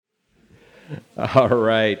All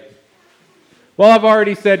right. Well, I've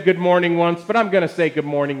already said good morning once, but I'm going to say good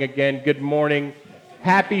morning again. Good morning.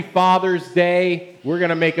 Happy Father's Day. We're going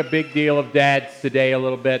to make a big deal of dads today a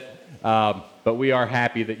little bit, but we are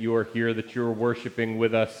happy that you are here, that you are worshiping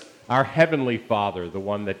with us, our Heavenly Father, the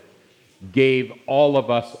one that gave all of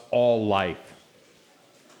us all life.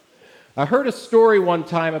 I heard a story one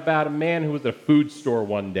time about a man who was at a food store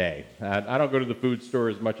one day. I don't go to the food store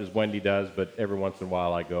as much as Wendy does, but every once in a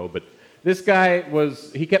while I go. But this guy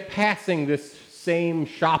he kept passing this same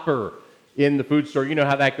shopper in the food store. You know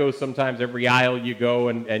how that goes sometimes. Every aisle you go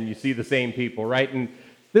and you see the same people, right? And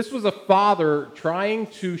this was a father trying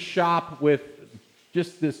to shop with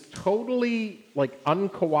just this totally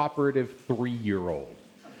uncooperative 3-year-old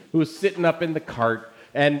who was sitting up in the cart.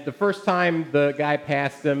 And the first time the guy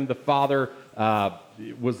passed him, the father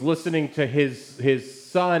was listening to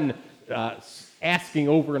his son asking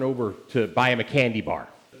over and over to buy him a candy bar.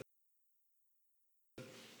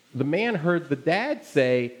 The man heard the dad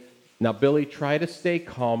say, "Now, Billy, try to stay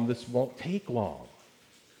calm. This won't take long."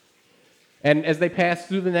 And as they passed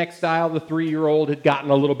through the next aisle, the 3-year-old had gotten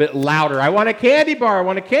a little bit louder. "I want a candy bar. I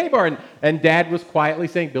want a candy bar." And Dad was quietly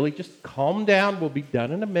saying, "Billy, just calm down. We'll be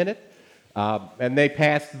done in a minute." And they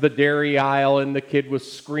passed the dairy aisle, and the kid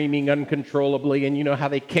was screaming uncontrollably, and you know how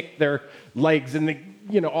they kick their legs and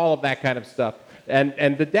all of that kind of stuff.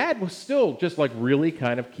 And the dad was still just really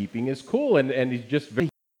kind of keeping his cool, and he's just very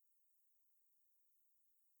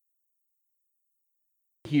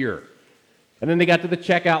here. And then they got to the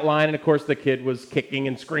checkout line, and of course the kid was kicking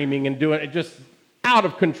and screaming and doing it just out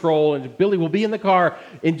of control. And "Billy, we'll be in the car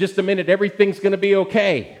in just a minute. Everything's going to be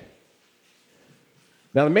okay."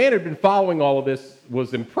 Now, the man who had been following all of this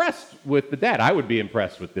was impressed with the dad. I would be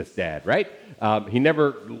impressed with this dad, right? He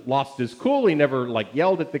never lost his cool. He never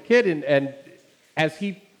yelled at the kid. And as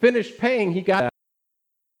he finished paying, he got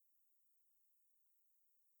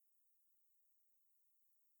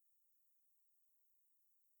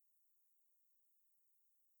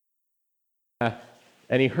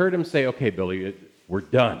and he heard him say, "Okay, Billy, we're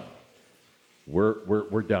done.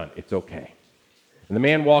 We're done. It's okay." And the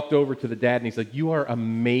man walked over to the dad and he said, "You are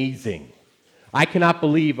amazing. I cannot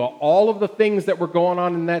believe all of the things that were going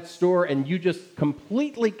on in that store, and you just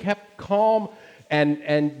completely kept calm,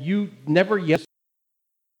 and you never yet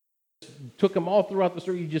took them all throughout the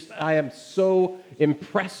store. I am so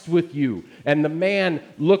impressed with you." And the man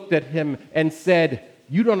looked at him and said,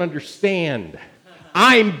 "You don't understand.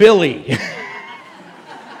 I'm Billy."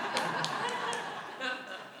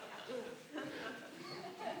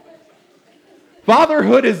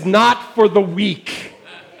 Fatherhood is not for the weak.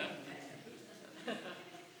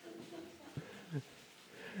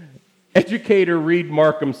 Educator Reed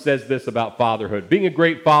Markham says this about fatherhood: "Being a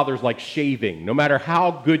great father is like shaving. No matter how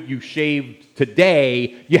good you shaved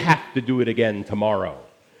today, you have to do it again tomorrow."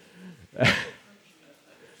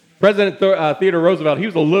 President Theodore Roosevelt, he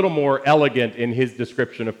was a little more elegant in his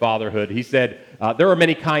description of fatherhood. He said, "There are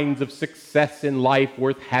many kinds of success in life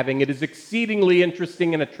worth having. It is exceedingly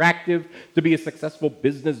interesting and attractive to be a successful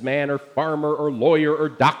businessman or farmer or lawyer or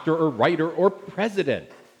doctor or writer or president.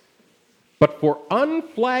 But for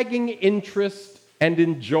unflagging interest and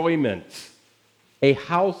enjoyment, a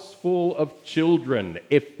house full of children,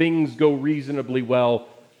 if things go reasonably well,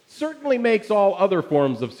 certainly makes all other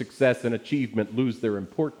forms of success and achievement lose their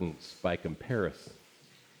importance by comparison."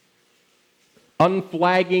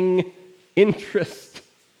 Unflagging interest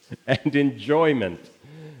and enjoyment.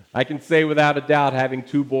 I can say without a doubt, having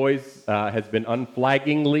 2 boys has been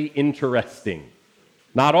unflaggingly interesting.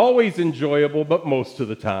 Not always enjoyable, but most of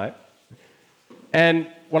the time. And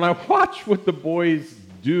when I watch what the boys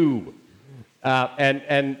do,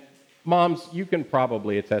 and moms, you can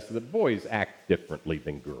probably attest to that boys act differently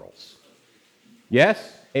than girls.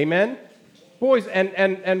 Yes? Amen? Boys,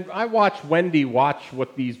 and I watch Wendy watch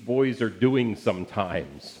what these boys are doing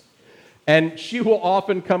sometimes. And she will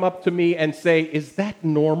often come up to me and say, "Is that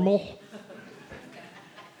normal?"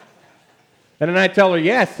 And then I tell her,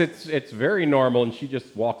 "Yes, it's very normal," and she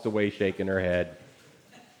just walks away shaking her head.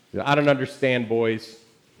 "I don't understand, boys."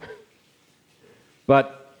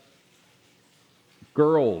 But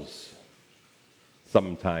girls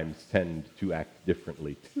sometimes tend to act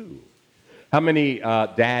differently too. How many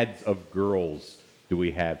dads of girls do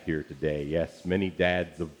we have here today? Yes, many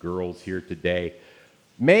dads of girls here today.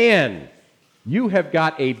 Man, you have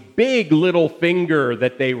got a big little finger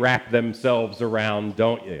that they wrap themselves around,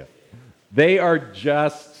 don't you? They are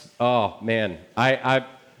just, oh man. I've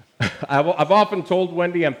often told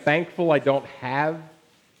Wendy I'm thankful I don't have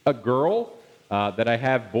a girl, that I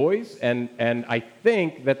have boys, and I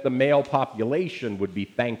think that the male population would be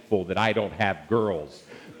thankful that I don't have girls.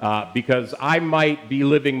 because I might be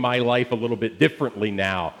living my life a little bit differently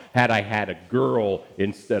now had I had a girl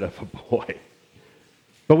instead of a boy.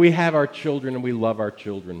 But we have our children and we love our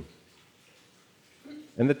children.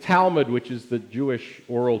 And the Talmud, which is the Jewish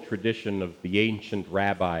oral tradition of the ancient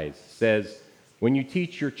rabbis, says, when you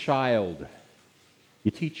teach your child,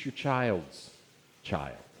 you teach your child's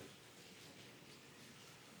child.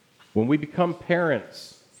 When we become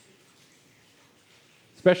parents,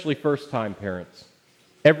 especially first-time parents,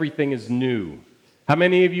 everything is new. How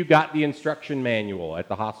many of you got the instruction manual at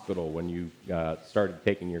the hospital when you started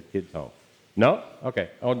taking your kids home? No? Okay.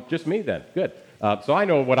 Oh, just me then. Good. So I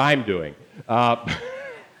know what I'm doing.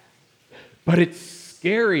 But it's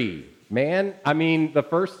scary, man. I mean, the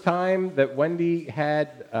first time that Wendy had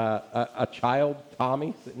a child,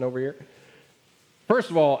 Tommy, sitting over here, first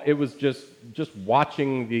of all, it was just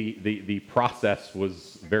watching the process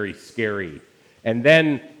was very scary. And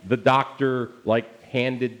then the doctor,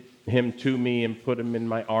 handed him to me and put him in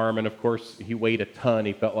my arm. And, of course, he weighed a ton.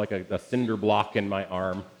 He felt like a cinder block in my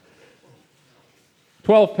arm.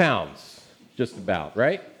 12 pounds, just about,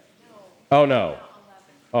 right? No. Oh, no. 11.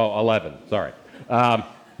 Oh, 11, sorry.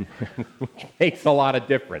 Which makes a lot of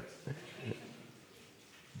difference.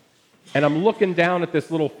 And I'm looking down at this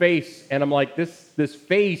little face, and I'm like, this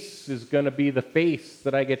face is going to be the face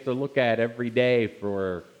that I get to look at every day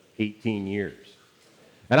for 18 years.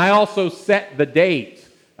 And I also set the date,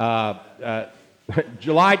 July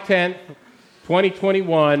 10th,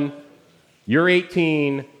 2021, you're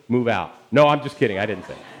 18, move out. No, I'm just kidding. I didn't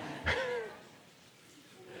say it.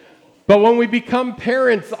 But when we become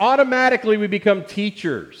parents, automatically we become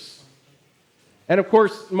teachers. And of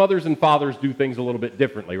course, mothers and fathers do things a little bit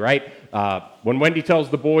differently, right? When Wendy tells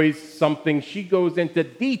the boys something, she goes into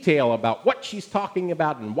detail about what she's talking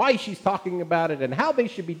about and why she's talking about it and how they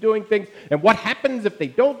should be doing things and what happens if they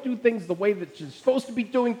don't do things the way that she's supposed to be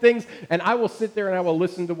doing things. And I will sit there and I will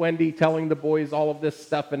listen to Wendy telling the boys all of this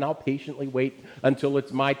stuff, and I'll patiently wait until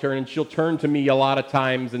it's my turn. And she'll turn to me a lot of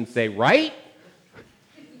times and say, right?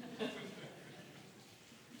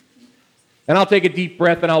 And I'll take a deep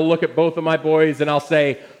breath and I'll look at both of my boys and I'll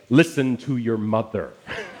say, listen to your mother.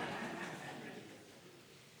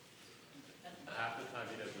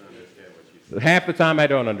 Half the time I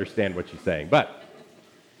don't understand what she's saying. But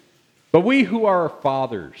we who are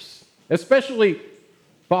fathers, especially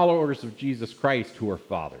followers of Jesus Christ who are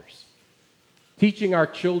fathers, teaching our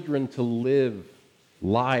children to live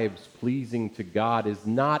lives pleasing to God is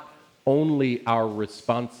not only our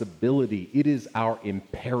responsibility, it is our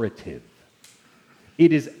imperative.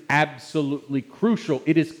 It is absolutely crucial.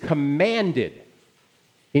 It is commanded.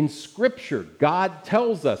 In Scripture, God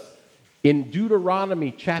tells us in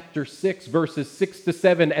Deuteronomy chapter 6, verses 6 to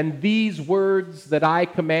 7, and these words that I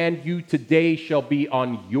command you today shall be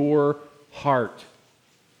on your heart.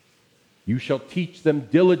 You shall teach them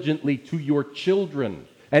diligently to your children,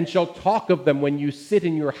 and shall talk of them when you sit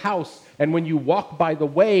in your house, and when you walk by the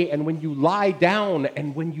way, and when you lie down,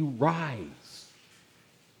 and when you rise.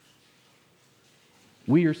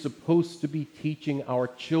 We are supposed to be teaching our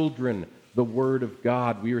children the Word of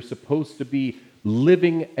God. We are supposed to be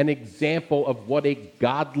living an example of what a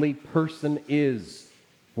godly person is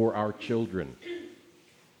for our children.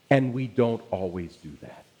 And we don't always do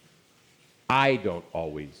that. I don't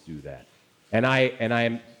always do that. And I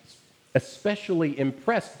am especially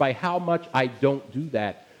impressed by how much I don't do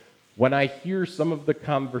that when I hear some of the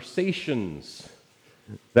conversations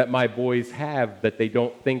that my boys have that they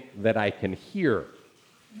don't think that I can hear.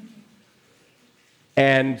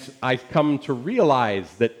 And I've come to realize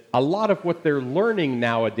that a lot of what they're learning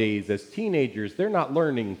nowadays as teenagers, they're not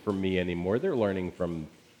learning from me anymore. They're learning from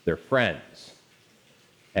their friends.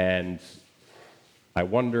 And I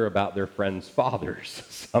wonder about their friends' fathers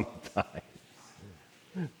sometimes.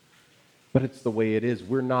 But it's the way it is.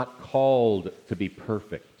 We're not called to be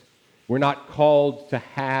perfect. We're not called to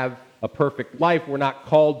have a perfect life. We're not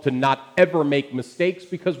called to not ever make mistakes,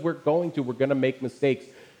 because we're going to make mistakes.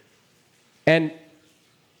 And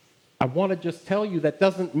I want to just tell you that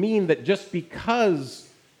doesn't mean that just because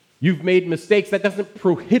you've made mistakes, that doesn't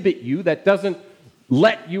prohibit you, that doesn't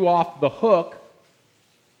let you off the hook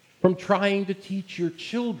from trying to teach your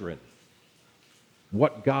children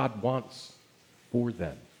what God wants for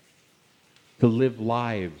them, to live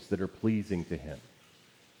lives that are pleasing to Him.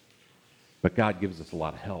 But God gives us a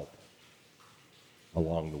lot of help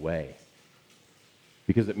along the way,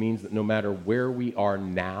 because it means that no matter where we are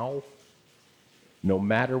now, no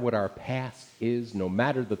matter what our past is, no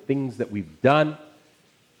matter the things that we've done,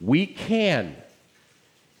 we can.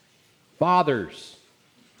 Fathers,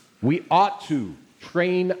 we ought to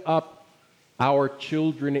train up our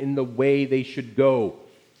children in the way they should go.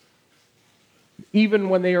 Even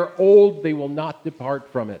when they are old, they will not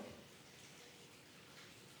depart from it.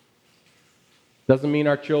 Doesn't mean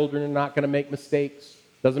our children are not going to make mistakes.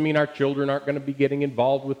 Doesn't mean our children aren't going to be getting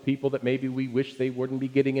involved with people that maybe we wish they wouldn't be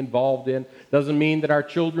getting involved in. Doesn't mean that our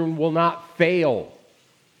children will not fail.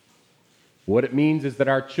 What it means is that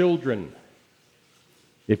our children,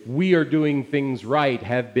 if we are doing things right,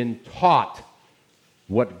 have been taught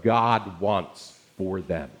what God wants for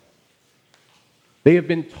them. They have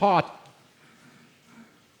been taught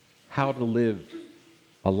how to live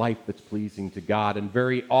a life that's pleasing to God, and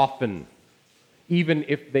very often, even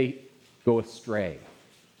if they go astray,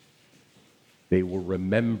 they will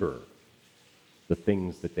remember the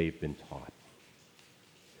things that they've been taught.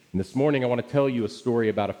 And this morning I want to tell you a story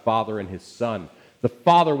about a father and his son. The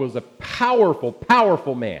father was a powerful,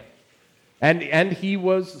 powerful man. And he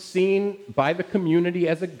was seen by the community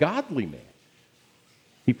as a godly man.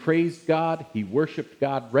 He praised God. He worshiped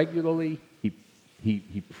God regularly.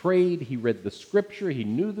 He prayed. He read the Scripture. He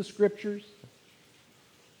knew the Scriptures.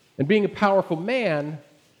 And being a powerful man,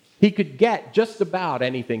 he could get just about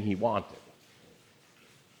anything he wanted.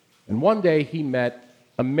 And one day he met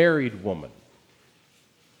a married woman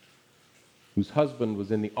whose husband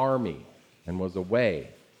was in the army and was away.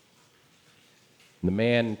 And the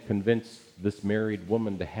man convinced this married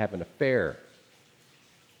woman to have an affair.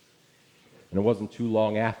 And it wasn't too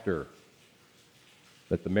long after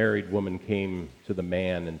that the married woman came to the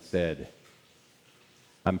man and said,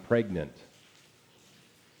 "I'm pregnant,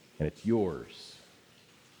 and it's yours."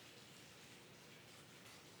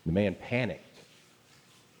 The man panicked.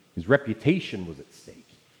 His reputation was at stake.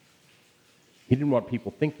 He didn't want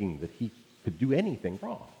people thinking that he could do anything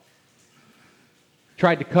wrong.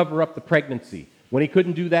 Tried to cover up the pregnancy. When he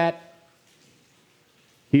couldn't do that,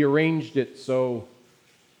 he arranged it so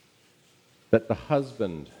that the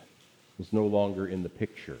husband was no longer in the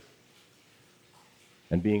picture.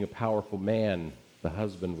 And being a powerful man, the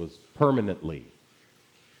husband was permanently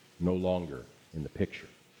no longer in the picture.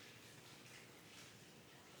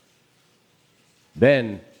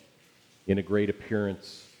 Then, in a great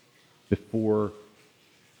appearance before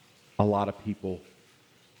a lot of people,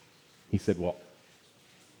 he said, "Well,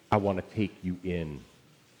 I want to take you in.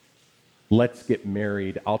 Let's get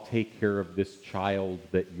married. I'll take care of this child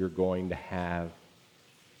that you're going to have,"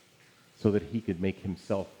 so that he could make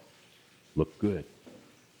himself look good.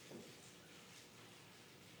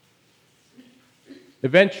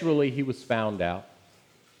 Eventually, he was found out.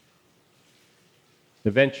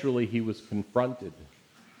 Eventually, he was confronted.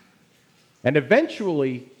 And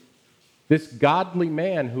eventually, this godly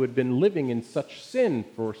man who had been living in such sin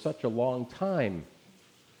for such a long time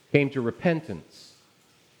came to repentance.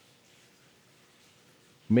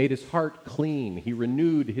 Made his heart clean. He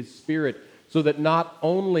renewed his spirit so that not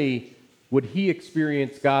only would he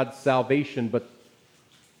experience God's salvation, but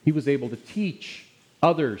he was able to teach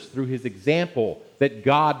others through his example that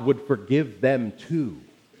God would forgive them too.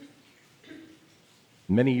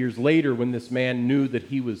 Many years later, when this man knew that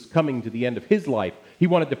he was coming to the end of his life, he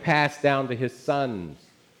wanted to pass down to his sons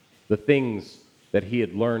the things that he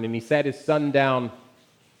had learned. And he sat his son down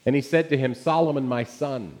and he said to him, "Solomon, my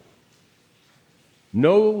son,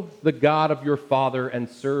 know the God of your father and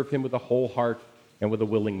serve him with a whole heart and with a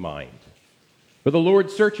willing mind. For the Lord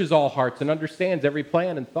searches all hearts and understands every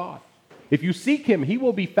plan and thought. If you seek him, he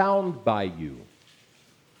will be found by you.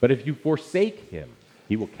 But if you forsake him,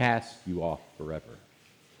 he will cast you off forever."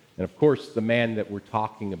 And of course, the man that we're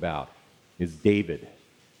talking about is David,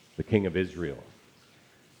 the king of Israel,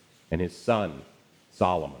 and his son,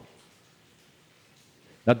 Solomon.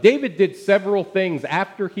 Now, David did several things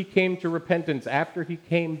after he came to repentance, after he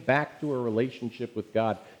came back to a relationship with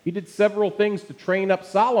God. He did several things to train up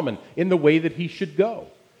Solomon in the way that he should go.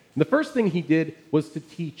 And the first thing he did was to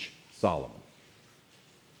teach Solomon.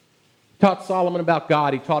 He taught Solomon about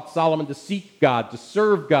God. He taught Solomon to seek God, to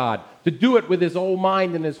serve God, to do it with his whole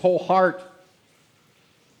mind and his whole heart.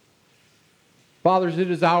 Fathers,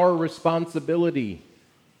 it is our responsibility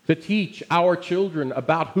to teach our children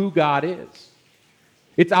about who God is.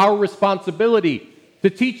 It's our responsibility to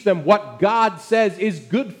teach them what God says is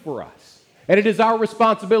good for us. And it is our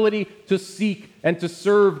responsibility to seek and to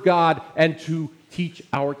serve God and to teach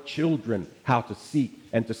our children how to seek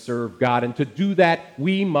and to serve God. And to do that,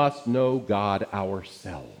 we must know God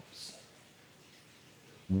ourselves.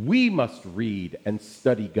 We must read and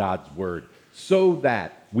study God's word so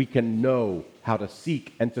that we can know how to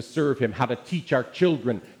seek and to serve him, how to teach our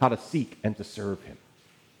children how to seek and to serve him.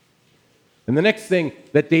 And the next thing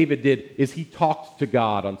that David did is he talked to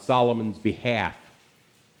God on Solomon's behalf.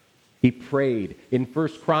 He prayed. In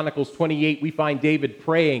 1 Chronicles 28, we find David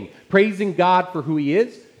praying, praising God for who he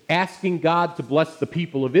is asking God to bless the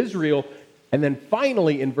people of Israel. And then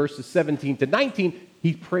finally, in verses 17 to 19,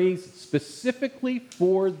 he prays specifically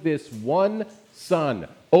for this one son.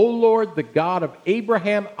 O Lord, the God of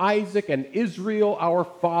Abraham, Isaac, and Israel, our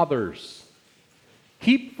fathers,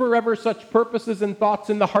 keep forever such purposes and thoughts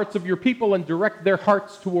in the hearts of your people and direct their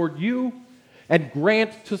hearts toward you, and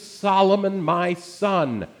grant to Solomon, my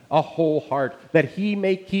son, a whole heart, that he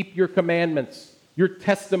may keep your commandments, your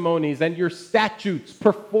testimonies, and your statutes,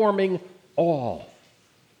 performing all.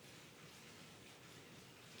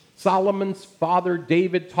 Solomon's father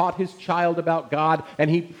David taught his child about God, and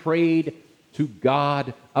he prayed to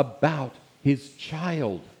God about his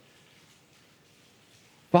child.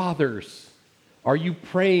 Fathers, are you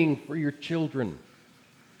praying for your children?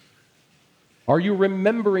 Are you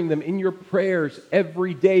remembering them in your prayers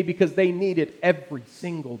every day, because they need it every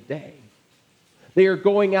single day? They are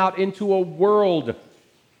going out into a world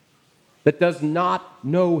that does not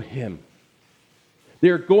know him.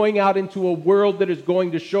 They're going out into a world that is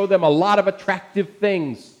going to show them a lot of attractive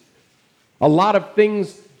things, a lot of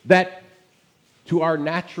things that to our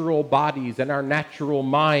natural bodies and our natural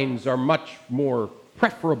minds are much more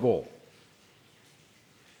preferable,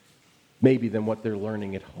 maybe, than what they're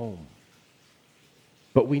learning at home.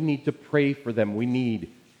 But we need to pray for them. We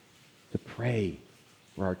need to pray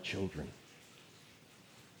for our children.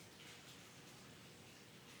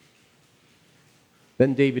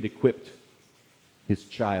 Then David equipped his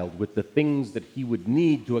child with the things that he would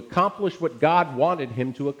need to accomplish what God wanted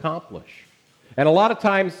him to accomplish. And a lot of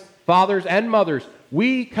times, fathers and mothers,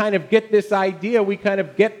 we kind of get this idea, we kind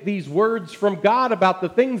of get these words from God about the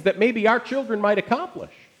things that maybe our children might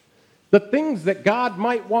accomplish, the things that God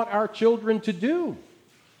might want our children to do.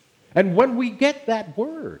 And when we get that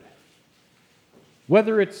word,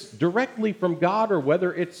 whether it's directly from God or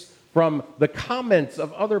whether it's from the comments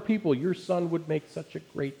of other people, your son would make such a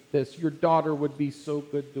great this, your daughter would be so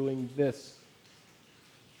good doing this.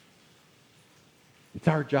 It's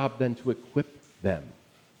our job then to equip them,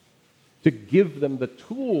 to give them the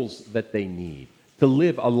tools that they need to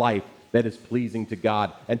live a life that is pleasing to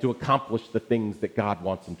God and to accomplish the things that God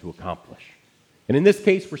wants them to accomplish. And in this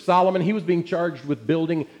case, for Solomon, he was being charged with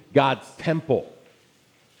building God's temple.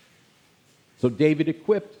 So David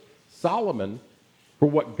equipped Solomon for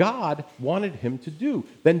what God wanted him to do.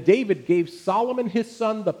 Then David gave Solomon his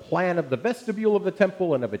son the plan of the vestibule of the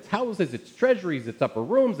temple and of its houses, its treasuries, its upper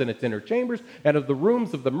rooms, and its inner chambers, and of the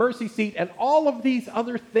rooms of the mercy seat, and all of these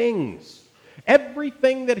other things.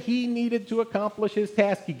 Everything that he needed to accomplish his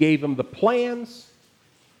task, he gave him the plans.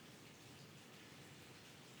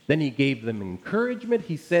 Then he gave them encouragement.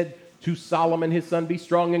 He said to Solomon his son, be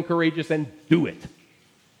strong and courageous and do it.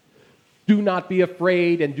 Do not be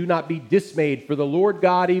afraid and do not be dismayed, for the Lord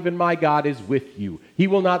God, even my God, is with you. He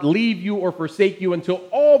will not leave you or forsake you until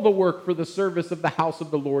all the work for the service of the house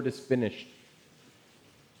of the Lord is finished.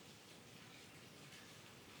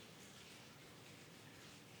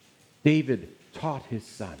 David taught his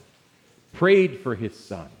son, prayed for his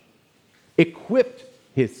son, equipped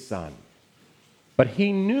his son. But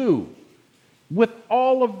he knew, with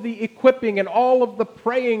all of the equipping and all of the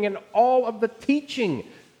praying and all of the teaching,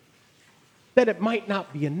 that it might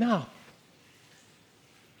not be enough.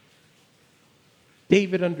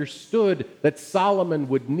 David understood that Solomon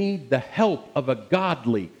would need the help of a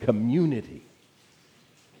godly community.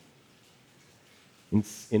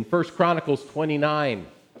 In 1 Chronicles 29,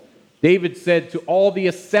 David said to all the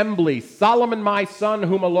assembly, Solomon, my son,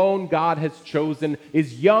 whom alone God has chosen,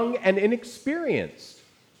 is young and inexperienced.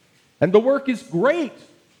 And the work is great,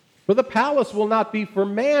 for the palace will not be for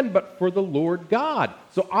man, but for the Lord God.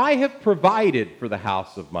 So I have provided for the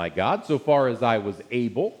house of my God, so far as I was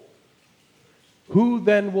able. Who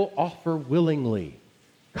then will offer willingly,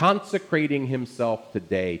 consecrating himself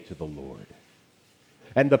today to the Lord?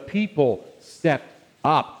 And the people stepped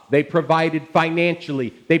up. They provided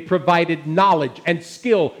financially. They provided knowledge and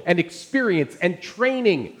skill and experience and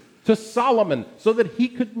training to Solomon so that he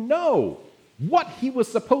could know what he was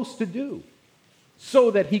supposed to do,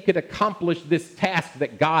 so that he could accomplish this task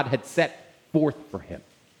that God had set forth for him.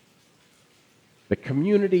 The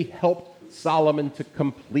community helped Solomon to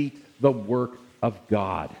complete the work of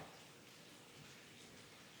God.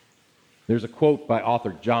 There's a quote by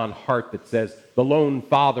author John Hart that says, "The lone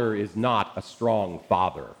father is not a strong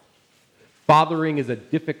father. Fathering is a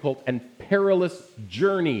difficult and perilous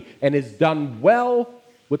journey and is done well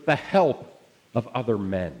with the help of other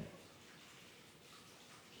men."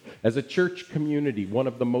 As a church community, one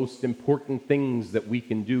of the most important things that we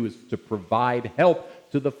can do is to provide help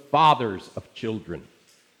to the fathers of children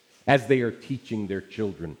as they are teaching their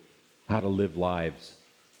children how to live lives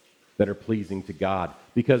that are pleasing to God,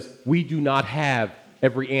 because we do not have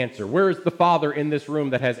every answer. Where is the father in this room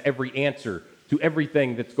that has every answer to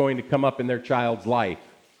everything that's going to come up in their child's life?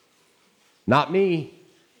 Not me.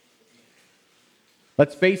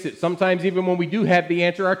 Let's face it, sometimes even when we do have the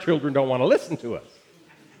answer, our children don't want to listen to us.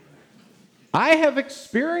 I have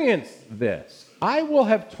experienced this. I will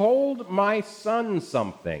have told my son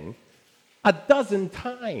something a dozen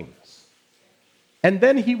times, and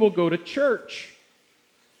then he will go to church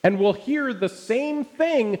and will hear the same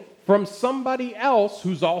thing from somebody else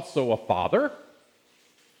who's also a father,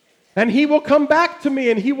 and he will come back to me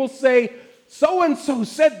and he will say, so-and-so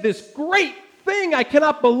said this great thing. I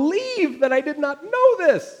cannot believe that I did not know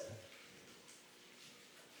this.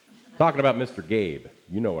 Talking about Mr. Gabe.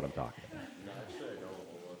 You know what I'm talking about.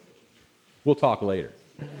 We'll talk later.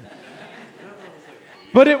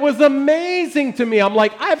 But it was amazing to me. I'm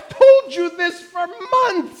like, I've told you this for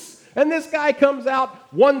months. And this guy comes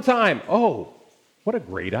out one time. Oh, what a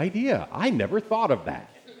great idea. I never thought of that.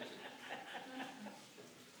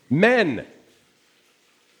 Men,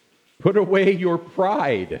 put away your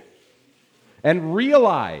pride and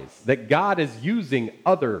realize that God is using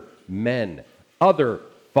other men, other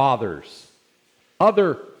fathers,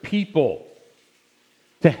 other people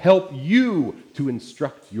to help you to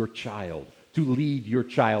instruct your child, to lead your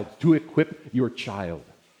child, to equip your child.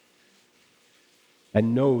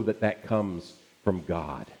 And know that that comes from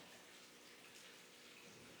God.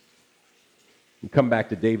 We come back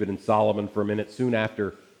to David and Solomon for a minute. Soon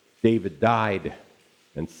after David died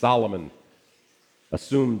and Solomon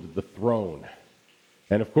assumed the throne.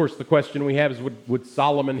 And of course the question we have is, would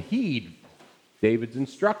Solomon heed David's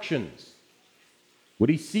instructions? Would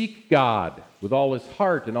he seek God with all his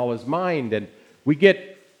heart and all his mind? And we get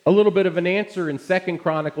a little bit of an answer in 2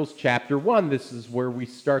 Chronicles chapter 1. This is where we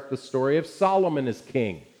start the story of Solomon as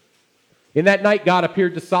king. In that night, God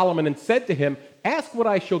appeared to Solomon and said to him, "Ask what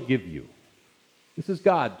I shall give you." This is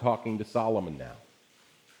God talking to Solomon now.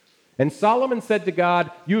 And Solomon said to God,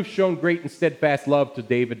 "You have shown great and steadfast love to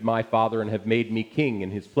David my father and have made me king in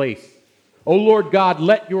his place. O Lord God,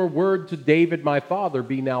 let your word to David my father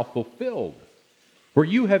be now fulfilled. For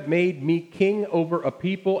you have made me king over a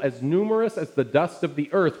people as numerous as the dust of the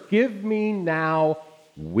earth. Give me now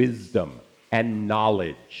wisdom and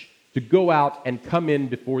knowledge to go out and come in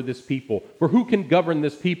before this people. For who can govern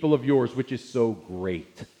this people of yours, which is so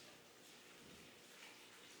great?"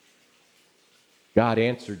 God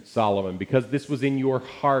answered Solomon, "Because this was in your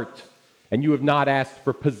heart, and you have not asked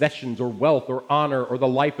for possessions or wealth or honor or the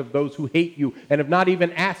life of those who hate you, and have not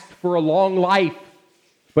even asked for a long life,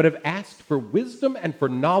 but have asked for wisdom and for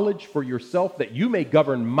knowledge for yourself, that you may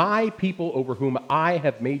govern my people over whom I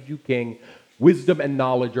have made you king. Wisdom and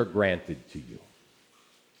knowledge are granted to you.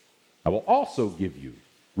 I will also give you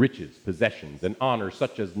riches, possessions, and honor,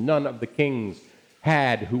 such as none of the kings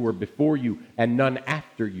had who were before you, and none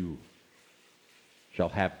after you shall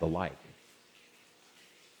have the like."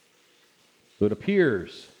 So it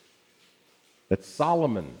appears that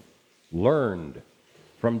Solomon learned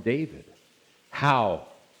from David how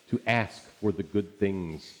to ask for the good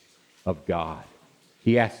things of God.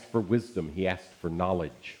 He asked for wisdom. He asked for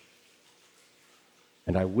knowledge.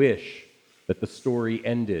 And I wish that the story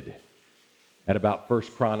ended at about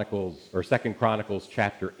 1 Chronicles or 2 Chronicles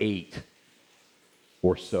chapter 8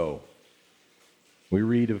 or so. We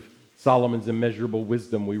read of Solomon's immeasurable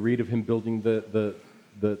wisdom. We read of him building the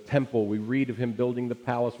temple. We read of him building the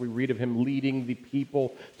palace. We read of him leading the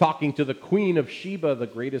people, talking to the Queen of Sheba, the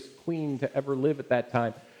greatest queen to ever live at that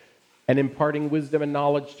time, and imparting wisdom and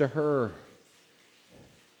knowledge to her.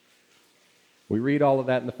 We read all of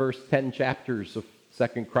that in the first 10 chapters of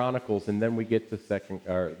 2 Chronicles, and then we get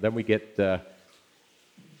to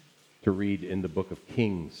read in the book of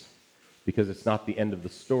Kings, because it's not the end of the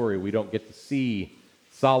story. We don't get to see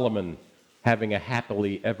Solomon having a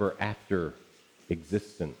happily ever after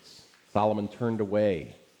existence. Solomon turned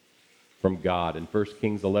away from God. And 1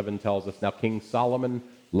 Kings 11 tells us, "Now King Solomon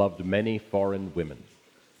loved many foreign women,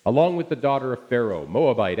 along with the daughter of Pharaoh,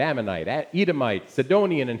 Moabite, Ammonite, Edomite,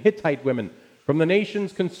 Sidonian, and Hittite women, from the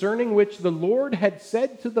nations concerning which the Lord had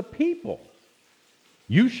said to the people,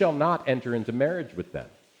 'You shall not enter into marriage with them,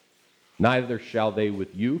 neither shall they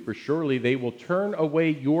with you, for surely they will turn away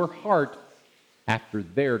your heart after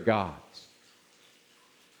their gods.'"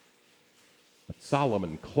 But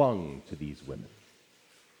Solomon clung to these women.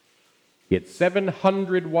 He had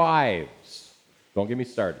 700 wives. Don't get me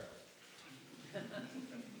started.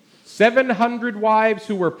 700 wives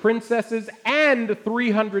who were princesses and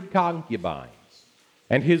 300 concubines.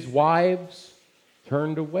 And his wives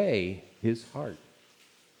turned away his heart.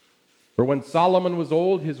 For when Solomon was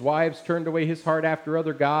old, his wives turned away his heart after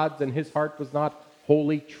other gods, and his heart was not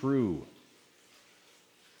wholly true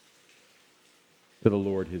to the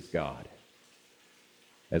Lord his God,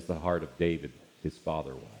 as the heart of David, his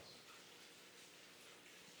father, was.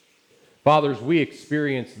 Fathers, we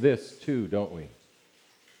experience this too, don't we?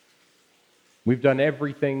 We've done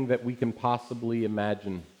everything that we can possibly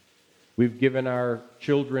imagine. We've given our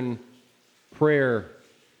children prayer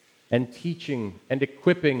and teaching and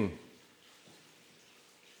equipping.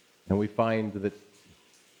 And we find that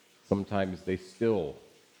sometimes they still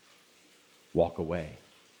walk away.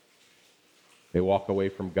 They walk away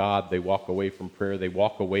from God. They walk away from prayer. They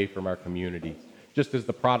walk away from our communities. Just as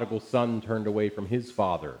the prodigal son turned away from his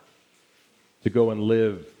father to go and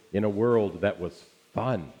live in a world that was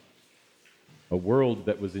fun, a world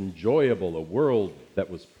that was enjoyable, a world that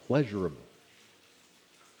was pleasurable.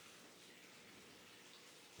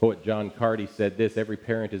 Poet John Carty said this: every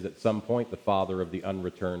parent is at some point the father of the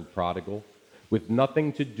unreturned prodigal, with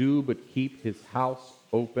nothing to do but keep his house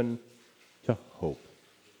open to hope.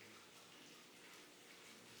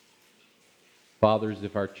 Fathers,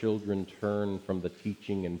 if our children turn from the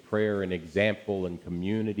teaching and prayer and example and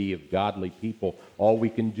community of godly people, all we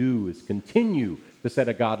can do is continue to set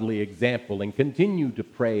a godly example and continue to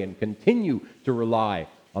pray and continue to rely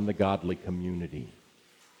on the godly community.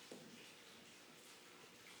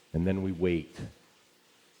 And then we wait.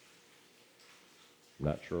 I'm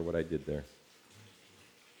not sure what I did there.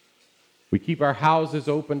 We keep our houses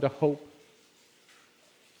open to hope.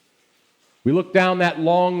 We look down that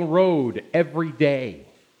long road every day,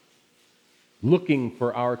 looking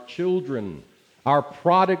for our children, our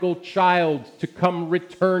prodigal child, to come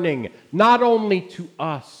returning, not only to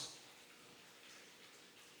us,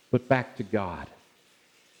 but back to God.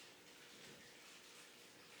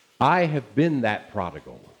 I have been that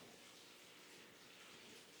prodigal.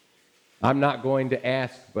 I'm not going to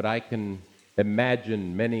ask, but I can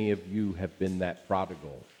imagine many of you have been that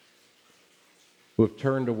prodigal, who have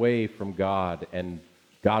turned away from God and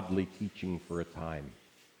godly teaching for a time.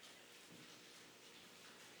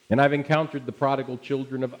 And I've encountered the prodigal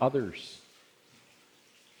children of others.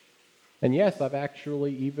 And yes, I've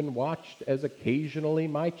actually even watched as occasionally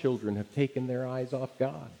my children have taken their eyes off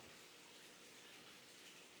God.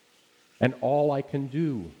 And all I can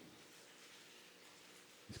do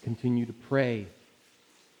is continue to pray.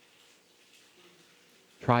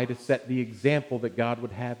 Try to set the example that God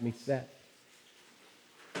would have me set.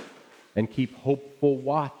 And keep hopeful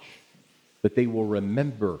watch that they will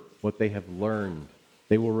remember what they have learned.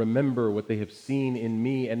 They will remember what they have seen in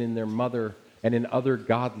me and in their mother and in other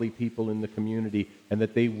godly people in the community, and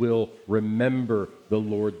that they will remember the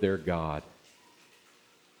Lord their God.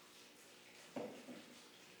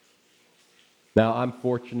 Now, I'm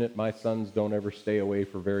fortunate my sons don't ever stay away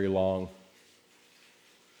for very long.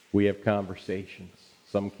 We have conversations.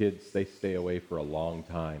 Some kids, they stay away for a long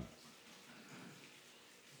time.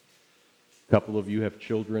 A couple of you have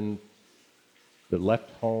children that left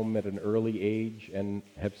home at an early age and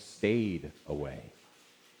have stayed away.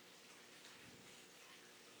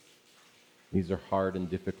 These are hard and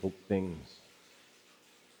difficult things.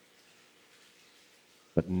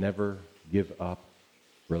 But never give up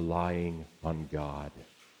relying on God,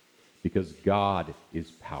 because God is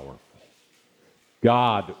powerful.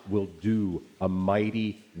 God will do a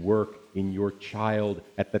mighty work in your child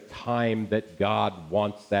at the time that God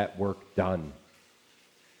wants that work done.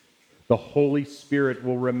 The Holy Spirit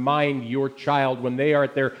will remind your child when they are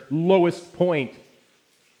at their lowest point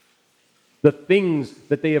the things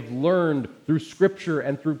that they have learned through Scripture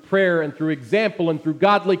and through prayer and through example and through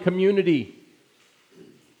godly community.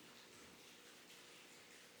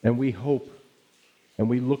 And we hope and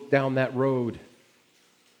we look down that road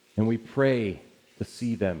and we pray to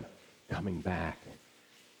see them coming back.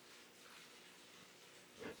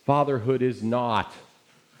 Fatherhood is not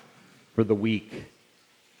for the weak.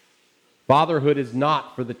 Fatherhood is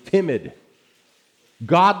not for the timid.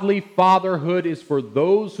 Godly fatherhood is for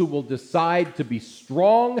those who will decide to be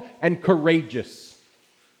strong and courageous,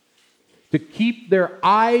 to keep their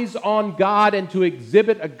eyes on God and to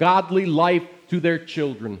exhibit a godly life to their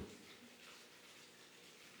children.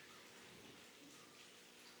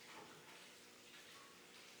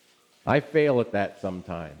 I fail at that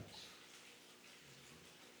sometimes.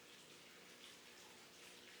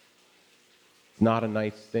 It's not a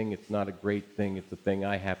nice thing. It's not a great thing. It's a thing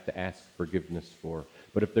I have to ask forgiveness for.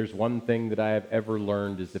 But if there's one thing that I have ever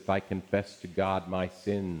learned is if I confess to God my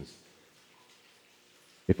sins,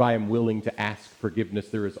 if I am willing to ask forgiveness,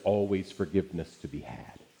 there is always forgiveness to be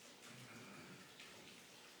had.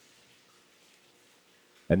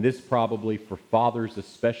 And this probably, for fathers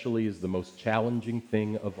especially, is the most challenging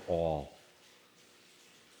thing of all.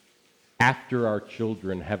 After our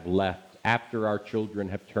children have left, after our children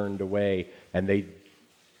have turned away, and they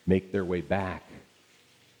make their way back,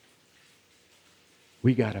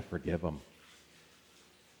 we got to forgive them.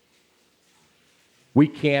 We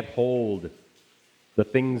can't hold the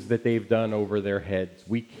things that they've done over their heads.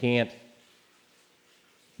 We can't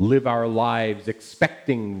live our lives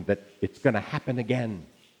expecting that it's going to happen again.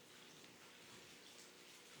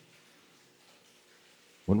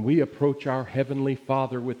 When we approach our Heavenly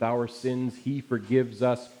Father with our sins, He forgives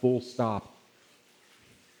us, full stop.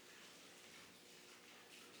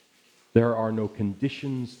 There are no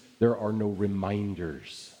conditions, there are no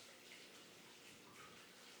reminders.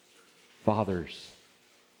 Fathers,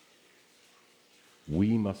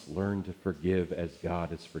 we must learn to forgive as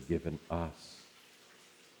God has forgiven us.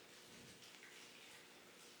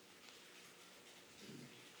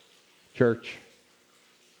 Church,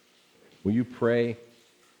 will you pray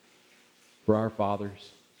for our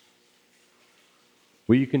fathers?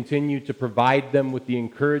 Will you continue to provide them with the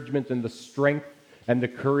encouragement and the strength and the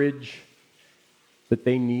courage that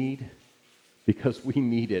they need? Because we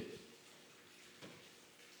need it.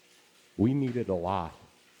 We need it a lot.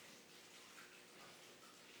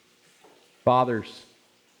 Fathers,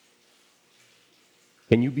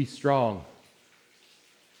 can you be strong?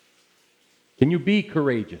 Can you be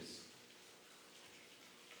courageous?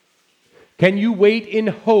 Can you wait in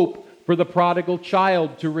hope for the prodigal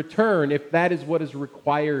child to return if that is what is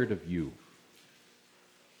required of you?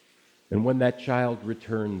 And when that child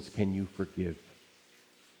returns, can you forgive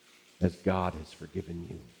as God has forgiven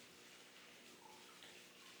you?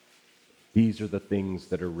 These are the things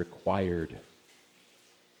that are required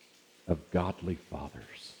of godly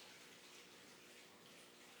fathers.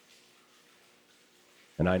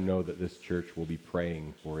 And I know that this church will be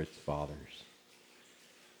praying for its fathers.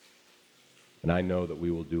 And I know that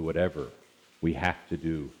we will do whatever we have to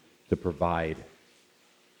do to provide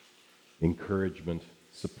encouragement,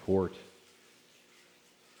 support,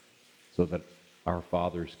 so that our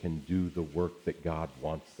fathers can do the work that God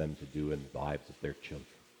wants them to do in the lives of their children.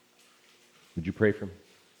 Would you pray for me?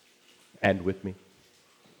 And with me?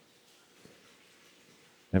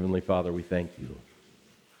 Heavenly Father, we thank you.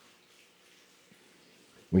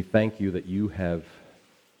 We thank you that you have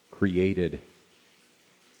created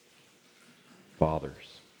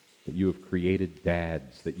fathers, that you have created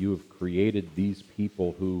dads, that you have created these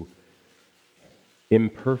people who,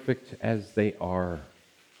 imperfect as they are,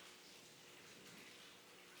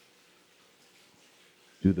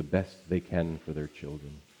 do the best they can for their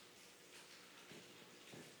children.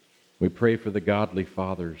 We pray for the godly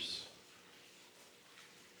fathers,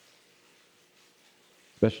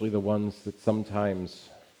 especially the ones that sometimes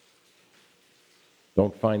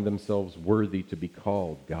don't find themselves worthy to be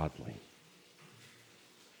called godly.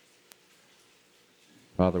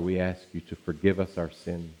 Father, we ask you to forgive us our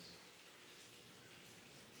sins.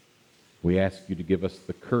 We ask you to give us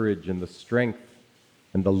the courage and the strength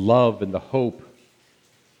and the love and the hope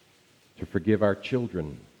to forgive our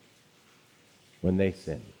children when they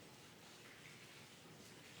sin,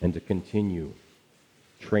 and to continue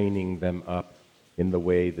training them up in the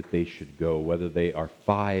way that they should go, whether they are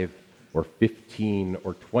 5 or 15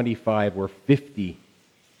 or 25 or 50.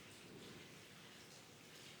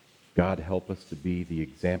 God, help us to be the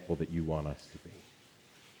example that you want us to be.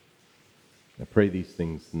 I pray these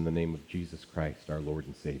things in the name of Jesus Christ, our Lord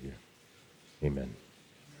and Savior. Amen.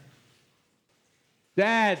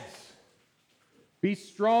 Dads, be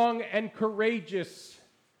strong and courageous.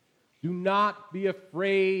 Do not be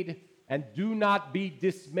afraid and do not be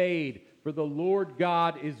dismayed, for the Lord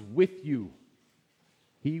God is with you.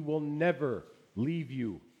 He will never leave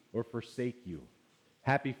you or forsake you.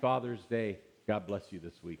 Happy Father's Day. God bless you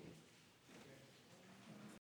this week.